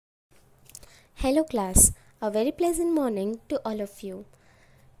Hello class, a very pleasant morning to all of you.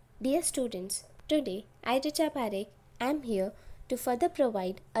 Dear students, today I Richa Parekh am here to further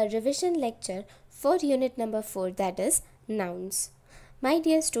provide a revision lecture for unit number 4, that is nouns. My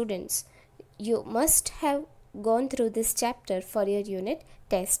dear students, you must have gone through this chapter for your unit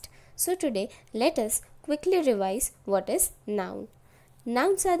test. So today let us quickly revise what is noun.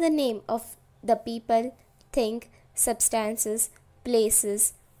 Nouns are the name of the people, thing, substances,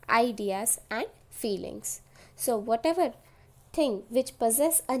 places, ideas and feelings. So whatever thing which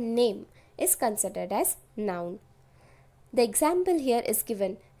possess a name is considered as noun. The example here is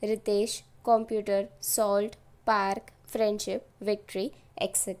given: Ritesh, computer, salt, park, friendship, victory,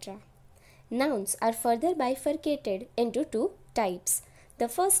 etc. Nouns are further bifurcated into two types. The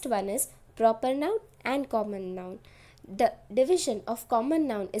first one is proper noun and common noun. The division of common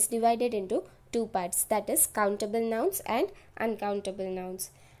noun is divided into two parts, that is countable nouns and uncountable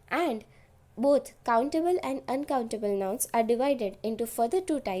nouns. And both countable and uncountable nouns are divided into further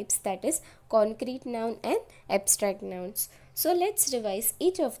two types, that is concrete noun and abstract nouns. So let's revise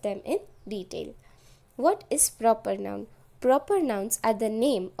each of them in detail. What is proper noun? Proper nouns are the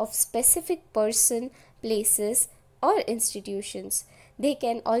name of specific person, places or institutions. They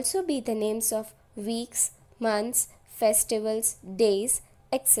can also be the names of weeks, months, festivals, days,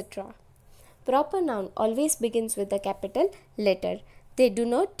 etc. Proper noun always begins with a capital letter. They do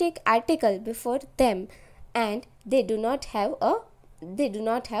not take article before them and they do not have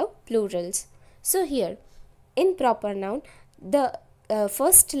plurals. So here in proper noun the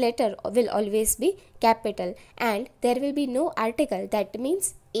first letter will always be capital and there will be no article. That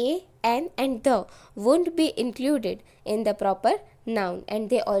means a, an and the won't be included in the proper noun, and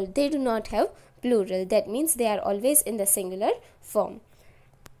they do not have plural. That means they are always in the singular form.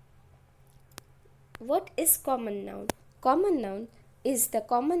 What is common noun? Common noun is the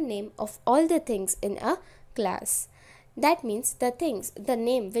common name of all the things in a class. That means the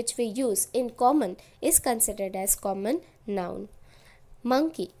name which we use in common is considered as common noun.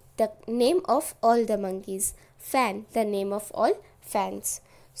 Monkey, the name of all the monkeys. Fan, the name of all fans.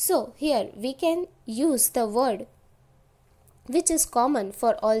 So here we can use the word which is common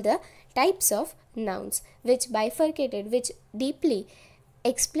for all the types of nouns, which deeply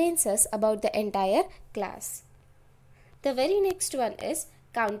explains us about the entire class. The very next one is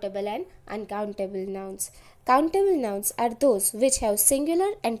countable and uncountable nouns. Countable nouns are those which have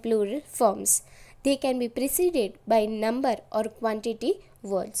singular and plural forms. They can be preceded by number or quantity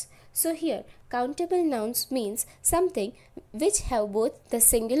words. So here countable nouns means something which have both the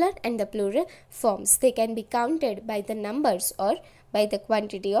singular and the plural forms. They can be counted by the numbers or by the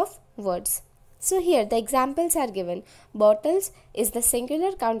quantity of words. So here the examples are given. Bottles is the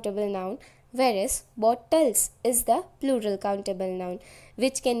singular countable noun, whereas bottles is the plural countable noun,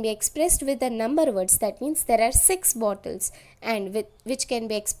 which can be expressed with the number words. That means there are 6 bottles, and which can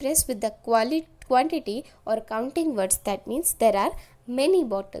be expressed with the quantity or counting words. That means there are many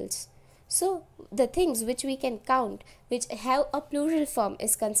bottles. So the things which we can count which have a plural form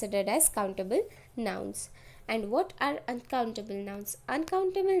is considered as countable nouns. And what are uncountable nouns?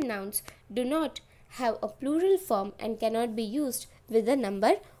 Uncountable nouns do not have a plural form and cannot be used with the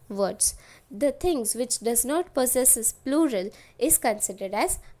number words. The things which does not possess plural is considered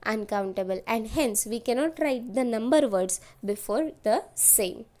as uncountable, and hence we cannot write the number words before the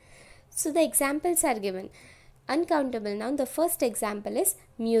same. So the examples are given. Uncountable noun, the first example is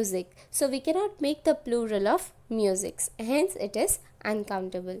music. So we cannot make the plural of musics, hence it is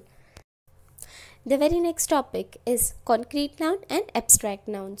uncountable. The very next topic is concrete noun and abstract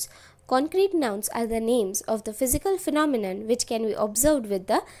nouns. Concrete nouns are the names of the physical phenomenon which can be observed with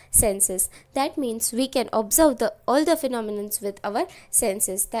the senses. That means we can observe all the phenomena with our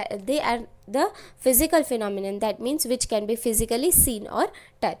senses. That they are the physical phenomenon, that means which can be physically seen or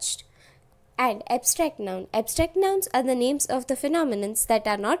touched. And abstract noun. Abstract nouns are the names of the phenomena that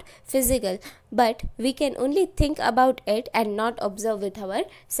are not physical, but we can only think about it and not observe with our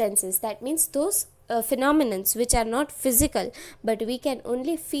senses. That means those phenomena which are not physical, but we can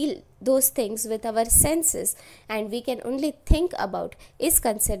only feel those things with our senses and we can only think about, is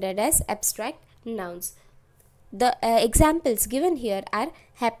considered as abstract nouns. The examples given here are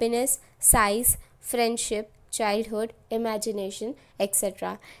happiness, size, friendship, childhood, imagination,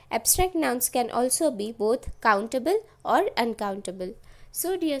 etc. Abstract nouns can also be both countable or uncountable.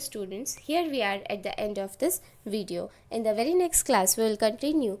 So dear students, here we are at the end of this video. In the very next class, we will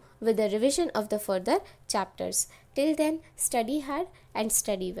continue with the revision of the further chapters. Till then, study hard and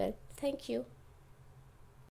study well. Thank you.